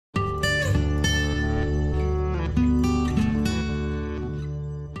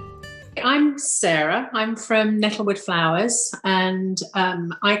I'm Sarah. I'm from Nettlewood Flowers, and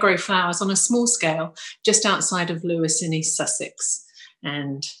I grow flowers on a small scale just outside of Lewes in East Sussex.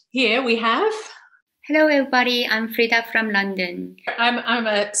 And here we have... Hello everybody, I'm Frida from London. I'm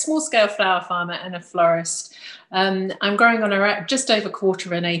a small scale flower farmer and a florist. I'm growing on just over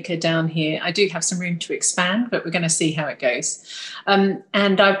 1/4 acre down here. I do have some room to expand, but we're going to see how it goes.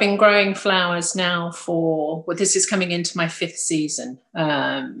 And I've been growing flowers now this is coming into my 5th season.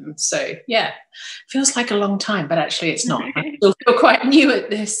 So yeah, feels like a long time, but actually it's not. I still feel quite new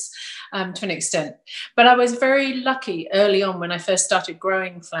at this. To an extent. But I was very lucky early on when I first started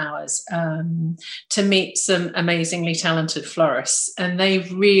growing flowers to meet some amazingly talented florists, and they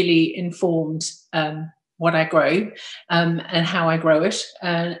really informed what I grow and how I grow it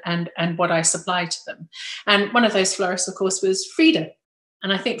and what I supply to them. And one of those florists, of course, was Frida.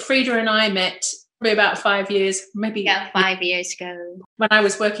 And I think Frida and I met probably about 5 years, maybe. Yeah, 5 years ago. When I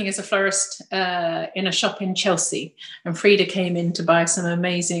was working as a florist in a shop in Chelsea, and Frida came in to buy some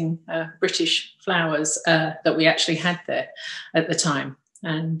amazing British flowers that we actually had there at the time.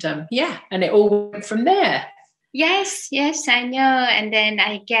 And and it all went from there. Yes, I know. And then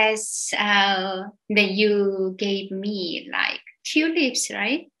I guess then you gave me like tulips,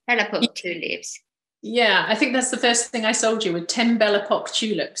 right? Bella Pop tulips. Yeah, I think that's the first thing I sold you, with 10 Bella Pop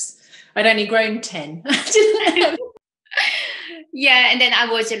tulips. I'd only grown 10. Yeah, and then I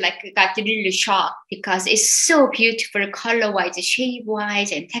was got really shocked because it's so beautiful color-wise,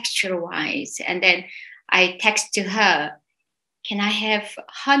 shape-wise, and texture-wise. And then I text to her, can I have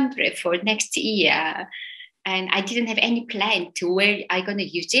 100 for next year? And I didn't have any plan to where I'm going to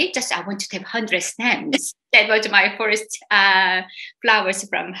use it. Just I wanted to have 100 stems. That was my first flowers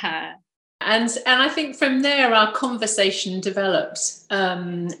from her. And I think from there our conversation developed.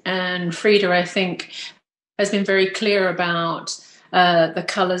 And Frida, I think, has been very clear about the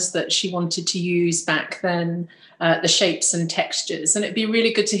colours that she wanted to use back then, the shapes and textures. And it'd be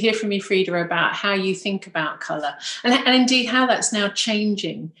really good to hear from you, Frida, about how you think about colour and indeed how that's now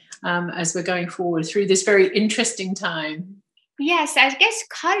changing as we're going forward through this very interesting time. Yes, I guess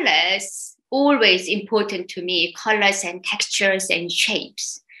colours always important to me, colours and textures and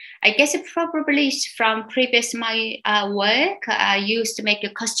shapes. I guess it probably from previous my work. I used to make a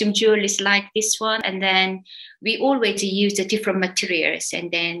costume jewelries like this one, and then we always use the different materials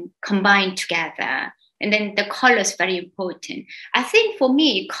and then combine together. And then the colors very important. I think for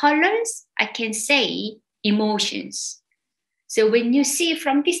me, colors, I can say emotions. So when you see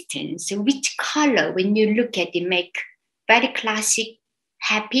from distance, which color, when you look at it, make very classic,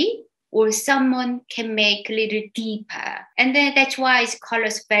 happy, or someone can make a little deeper. And then that's why color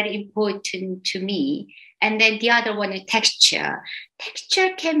is very important to me. And then the other one is texture. Texture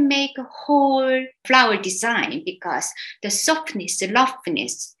can make a whole flower design because the softness, the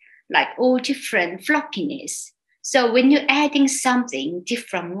roughness, like all different floppiness. So when you're adding something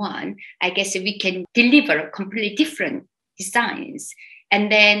different one, I guess we can deliver completely different designs. And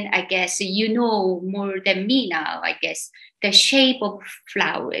then I guess you know more than me now, I guess, the shape of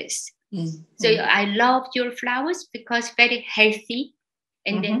flowers. Mm-hmm. So I love your flowers because very healthy,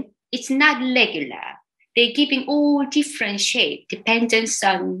 and then it's not regular. They're giving all different shape, depends on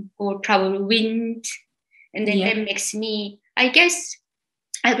sun or probably wind, and then that makes me, I guess,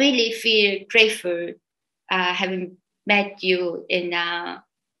 I really feel grateful having met you in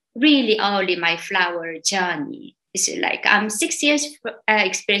really early my flower journey. It's like I'm 6 years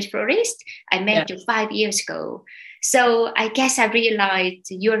experienced florist. I met you 5 years ago. So I guess I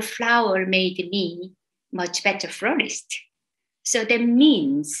realized your flower made me much better florist. So that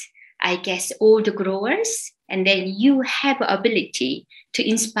means, I guess, all the growers, and then you have ability to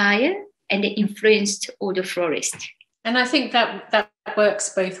inspire and influence all the florists. And I think that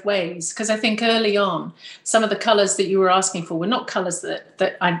works both ways, because I think early on, some of the colours that you were asking for were not colours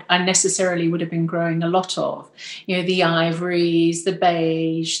that I necessarily would have been growing a lot of. You know, the ivories, the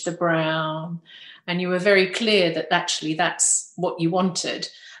beige, the brown. And you were very clear that actually that's what you wanted.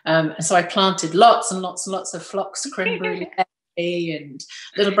 And so I planted lots and lots and lots of phlox, creme brulee, and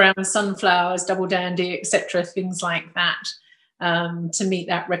little brown sunflowers, double dandy, etc., things like that, to meet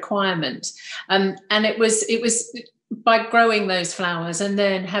that requirement. And it was by growing those flowers and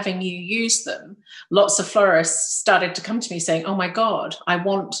then having you use them, lots of florists started to come to me saying, "Oh my God, I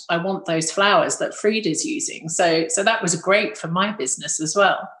want those flowers that Frida's using." So that was great for my business as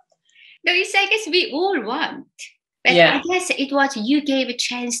well. No, it's I guess we all want. But I guess it was you gave a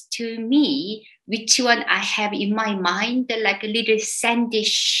chance to me, which one I have in my mind, like a little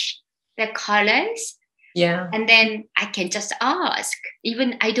sandish, the colors. Yeah. And then I can just ask,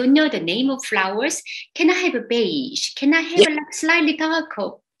 even I don't know the name of flowers. Can I have a beige? Can I have a like slightly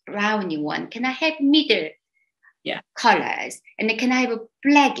darker browny one? Can I have middle colors? And then can I have a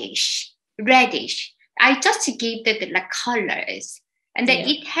blackish, reddish? I just give the like colors, and then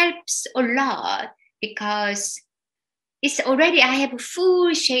it helps a lot because it's already I have a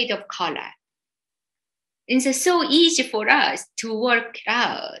full shade of color. It's so easy for us to work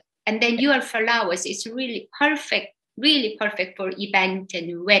out. And then your flowers is really perfect for event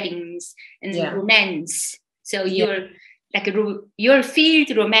and weddings and romance. So your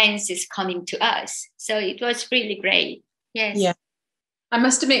field romance is coming to us. So it was really great. Yes. Yeah. I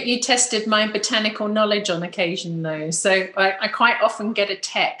must admit, you tested my botanical knowledge on occasion, though. So I quite often get a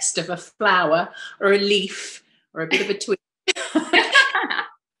text of a flower or a leaf or a bit of a twig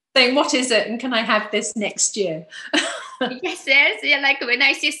saying, what is it? And can I have this next year? Yes. Yeah, like when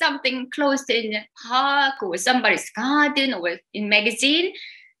I see something close in a park or somebody's garden or in magazine,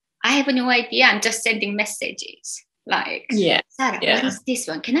 I have no idea. I'm just sending messages like, Sarah, what is this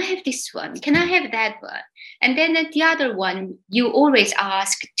one? Can I have this one? Can I have that one? And then the other one, you always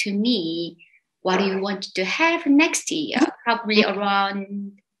ask to me, what do you want to have next year? Probably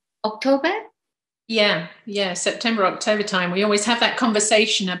around October. Yeah, September, October time. We always have that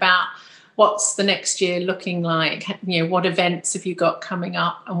conversation about what's the next year looking like, you know, what events have you got coming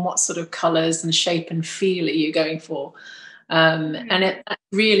up and what sort of colours and shape and feel are you going for? And that's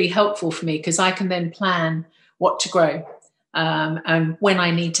really helpful for me because I can then plan what to grow and when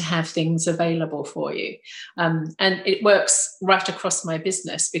I need to have things available for you. And it works right across my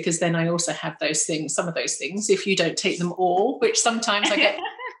business because then I also have those things, some of those things, if you don't take them all, which sometimes I get...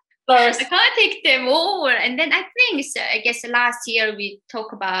 I can't take them all. And then I think, so I guess last year we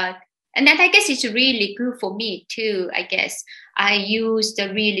talked about, and then I guess it's really good for me too. I guess I used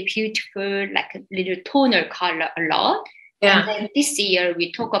a really beautiful, like a little toner color a lot. Yeah. And then this year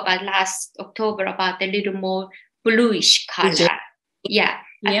we talked about last October about a little more bluish color. Yeah.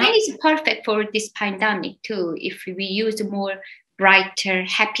 I think it's perfect for this pandemic too. If we use more brighter,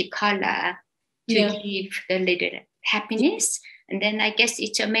 happy color to give the little happiness. And then I guess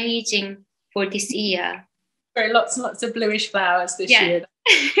it's amazing for this year. Lots and lots of bluish flowers this year.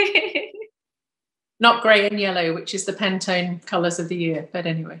 Not grey and yellow, which is the Pantone colours of the year. But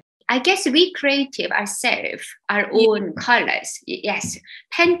anyway. I guess we creative ourselves, our own colours. Yes.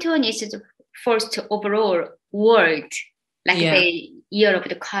 Pantone is the first overall word, like the year of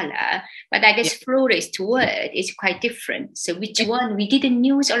the colour. But I guess Florist word is quite different. So which one we didn't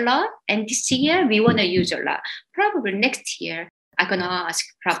use a lot. And this year we want to use a lot. Probably next year. I'm going to ask,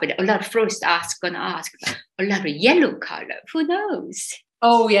 probably a lot of florists going to ask a lot of yellow color. Who knows?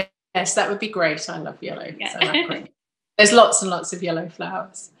 Oh, yes, that would be great. I love yellow. Yeah. So I love green. There's lots and lots of yellow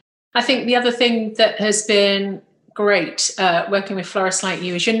flowers. I think the other thing that has been great working with florists like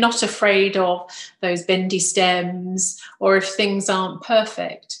you is you're not afraid of those bendy stems or if things aren't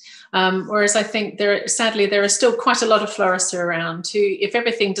perfect. Whereas I think sadly there are still quite a lot of florists around who, if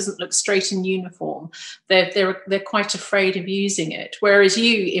everything doesn't look straight and uniform, they're quite afraid of using it. Whereas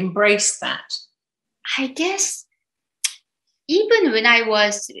you embrace that. I guess even when I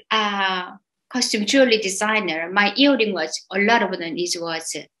was a costume jewelry designer, my earring was a lot of them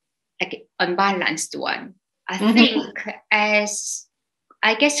was like unbalanced one. I think as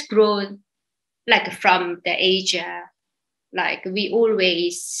I guess grown like from the Asia, like we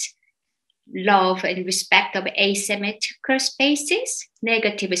always love and respect of asymmetrical spaces,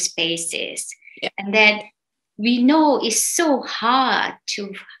 negative spaces. Yeah. And then we know it's so hard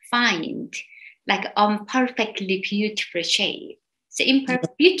to find like perfectly beautiful shape. So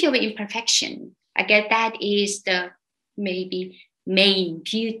beauty of imperfection, I guess that is the maybe main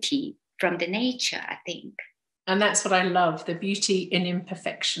beauty from the nature, I think. And that's what I love, the beauty in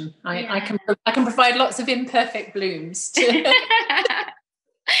imperfection. I can provide lots of imperfect blooms.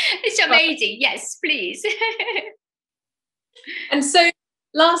 It's amazing. Yes, please. And so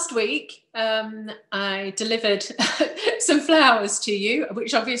last week, I delivered some flowers to you,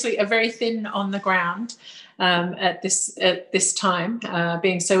 which obviously are very thin on the ground at this time,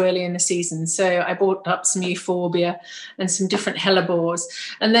 being so early in the season. So I bought up some euphorbia and some different hellebores,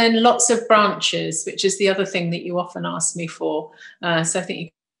 and then lots of branches, which is the other thing that you often ask me for. So I think you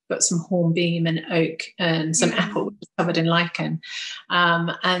got some hornbeam and oak and some apple, which is covered in lichen.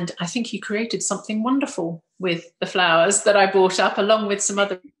 And I think you created something wonderful with the flowers that I bought up, along with some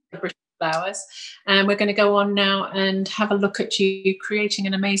other British flowers. And we're going to go on now and have a look at you creating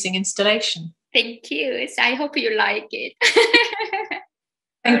an amazing installation. Thank you. I hope you like it.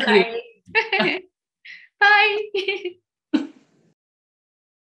 Thank you. Bye.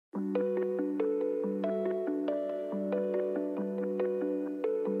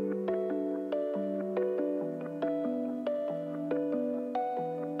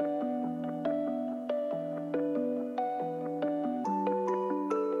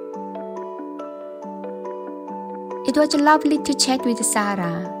 It was lovely to chat with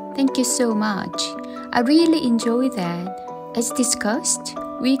Sarah. Thank you so much. I really enjoyed that. As discussed,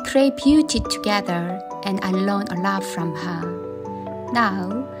 we create beauty together and I learned a lot from her.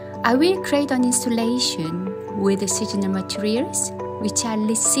 Now, I will create an installation with seasonal materials which I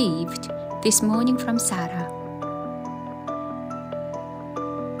received this morning from Sarah.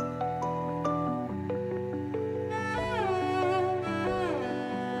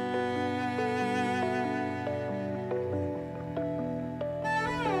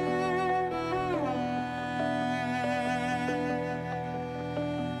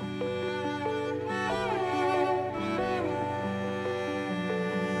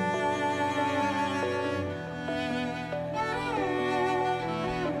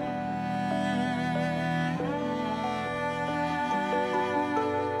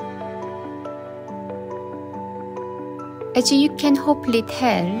 As you can hopefully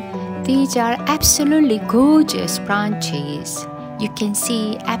tell, these are absolutely gorgeous branches. You can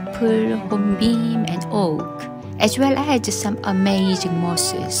see apple, hornbeam, and oak, as well as some amazing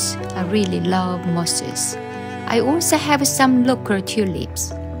mosses. I really love mosses. I also have some local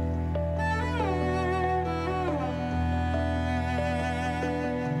tulips.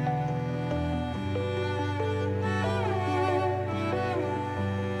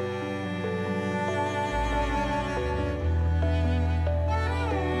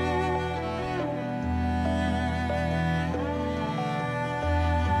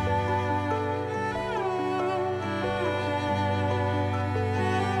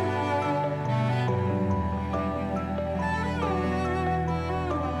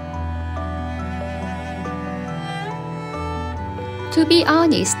 To be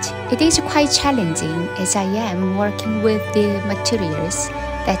honest, it is quite challenging as I am working with the materials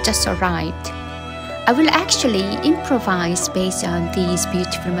that just arrived. I will actually improvise based on these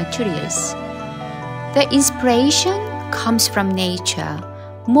beautiful materials. The inspiration comes from nature,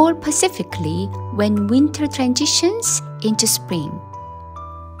 more specifically when winter transitions into spring.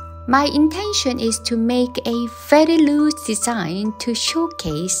 My intention is to make a very loose design to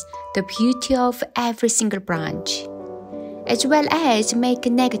showcase the beauty of every single branch, as well as make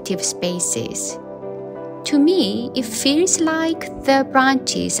negative spaces. To me, it feels like the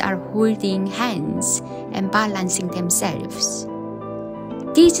branches are holding hands and balancing themselves.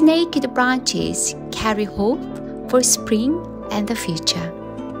 These naked branches carry hope for spring and the future.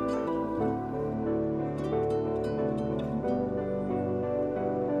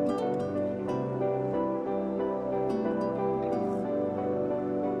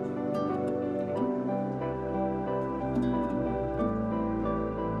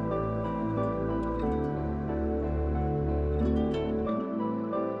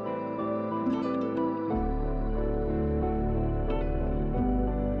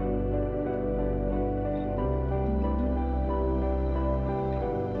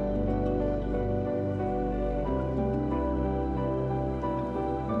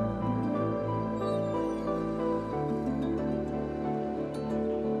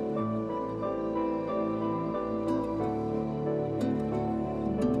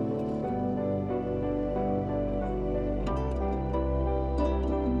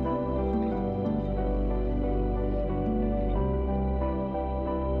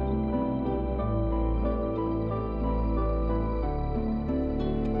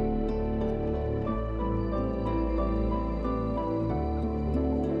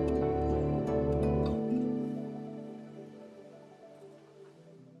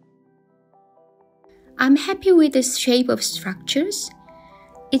 I'm happy with the shape of structures.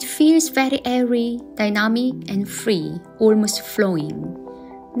 It feels very airy, dynamic, and free, almost flowing.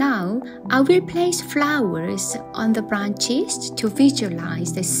 Now, I will place flowers on the branches to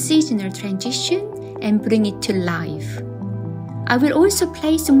visualize the seasonal transition and bring it to life. I will also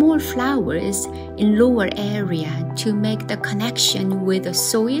place more flowers in lower area to make the connection with the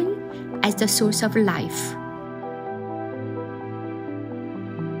soil as the source of life.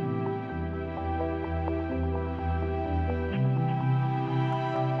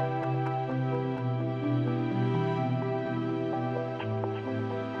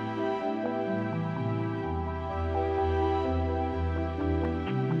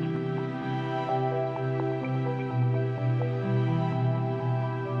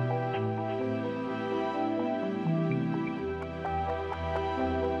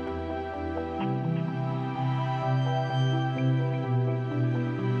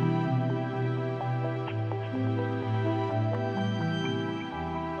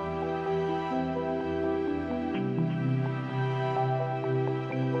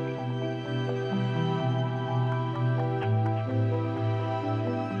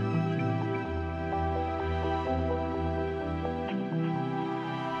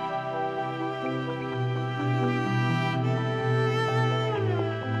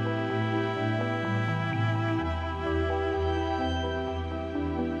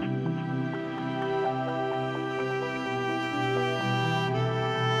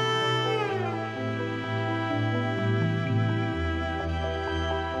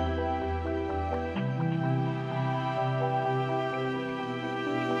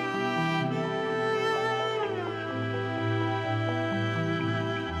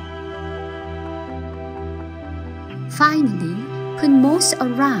 Finally, put moss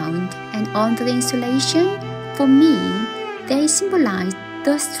around and on the installation. For me, they symbolize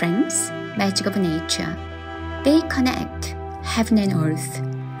the strength, magic of nature. They connect heaven and earth.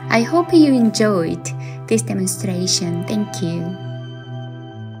 I hope you enjoyed this demonstration. Thank you.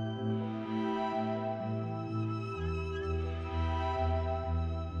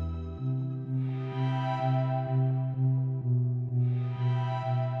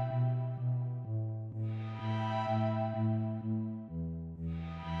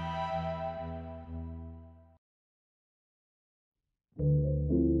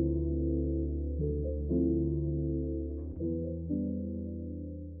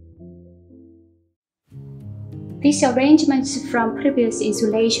 These arrangements from previous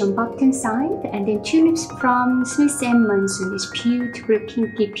insulation button side, and then tulips from Smith & Monson, this beautiful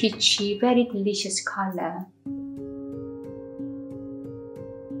pinky peachy, very delicious color.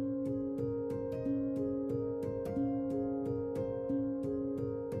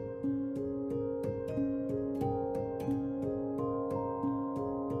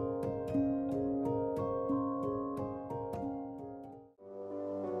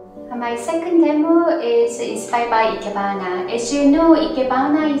 My second demo is inspired by Ikebana. As you know,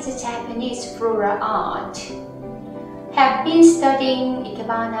 Ikebana is a Japanese floral art. Have been studying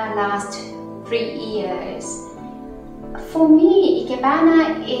Ikebana last 3 years. For me,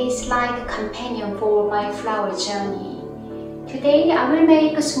 Ikebana is like a companion for my flower journey. Today, I will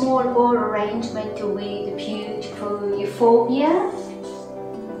make a small bowl arrangement with beautiful euphorbia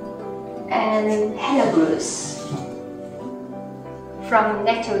and Hellebrus from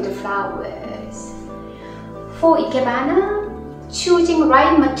Nettlewood flowers. For Ikebana, choosing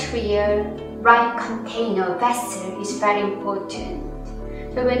right material, right container, vessel is very important.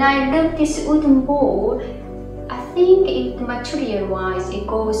 So when I look this wooden bowl, I think material-wise it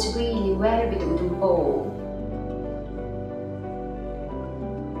goes really well with wooden bowl.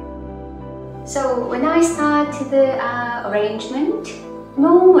 So when I start the arrangement,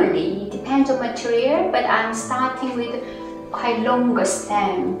 normally it depends on material, but I'm starting with quite longer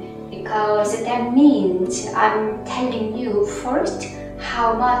stem because that means I'm telling you first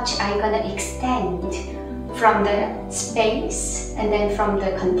how much I'm gonna extend from the space and then from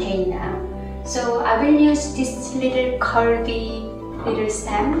the container. So I will use this little curvy little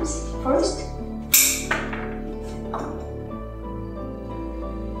stems first,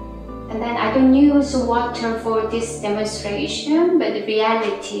 and then I don't use water for this demonstration, but in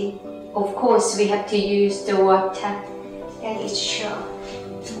reality, of course, we have to use the water. That is sure.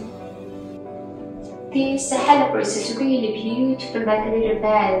 This Hellebrus is really beautiful, like a little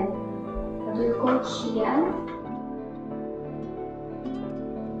bell. I will go here.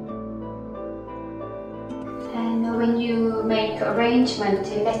 And when you make arrangement,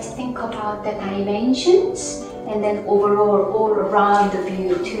 let's think about the dimensions and then overall, all around the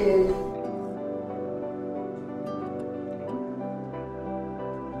view too.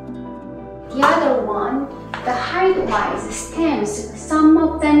 The other one, the height-wise stems, some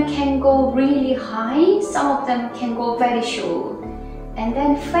of them can go really high, some of them can go very short. And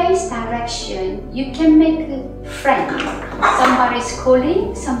then face direction, you can make a friend. Somebody's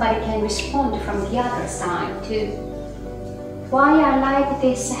calling, somebody can respond from the other side too. Why I like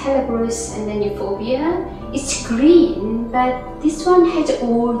this Hellebrus and then euphorbia, it's green, but this one has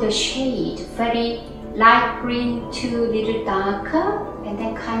all the shade, very light green to little darker, and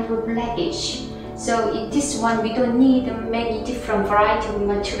then kind of blackish. So in this one, we don't need many different variety of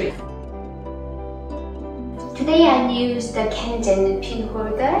material. Today I use the Kangen pin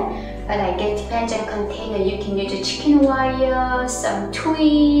holder, but I get Kangen container. You can use a chicken wire, some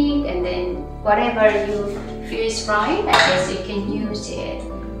twig, and then whatever you feel is right, I guess you can use it.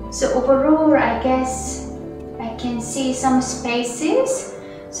 So overall, I guess I can see some spaces,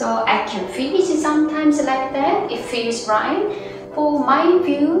 so I can finish it sometimes like that. It feels right. For my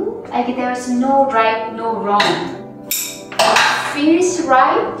view, like there's no right, no wrong. It feels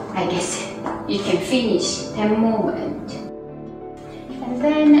right, I guess you can finish that moment. And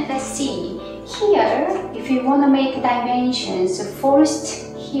then let's see, here, if you want to make dimensions,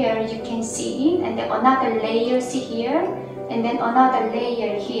 first here you can see it, and then another layer see here, and then another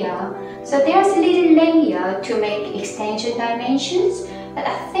layer here. So there's a little layer to make extension dimensions, but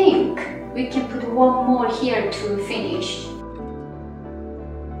I think we can put one more here to finish.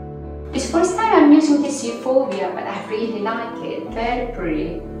 It's the first time I'm using this euphorbia, but I really like it, very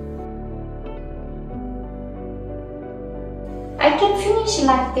pretty. I can finish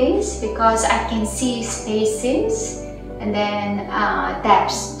like this because I can see spaces and then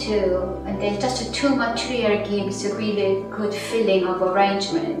depths too, and then just two material gives a really good feeling of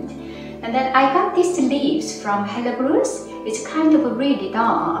arrangement. And then I got these leaves from Hello Bruce. It's kind of really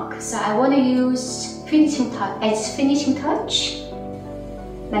dark, so I want to use finishing touch,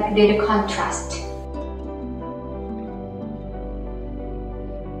 like little contrast.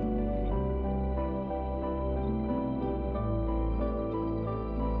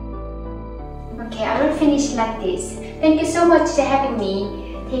 Okay, I will finish like this. Thank you so much for having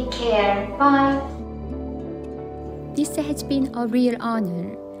me. Take care. Bye. This has been a real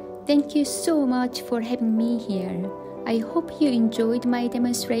honor. Thank you so much for having me here. I hope you enjoyed my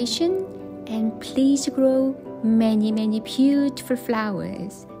demonstration, and please grow many beautiful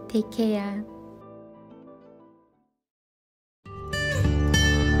flowers. Take care.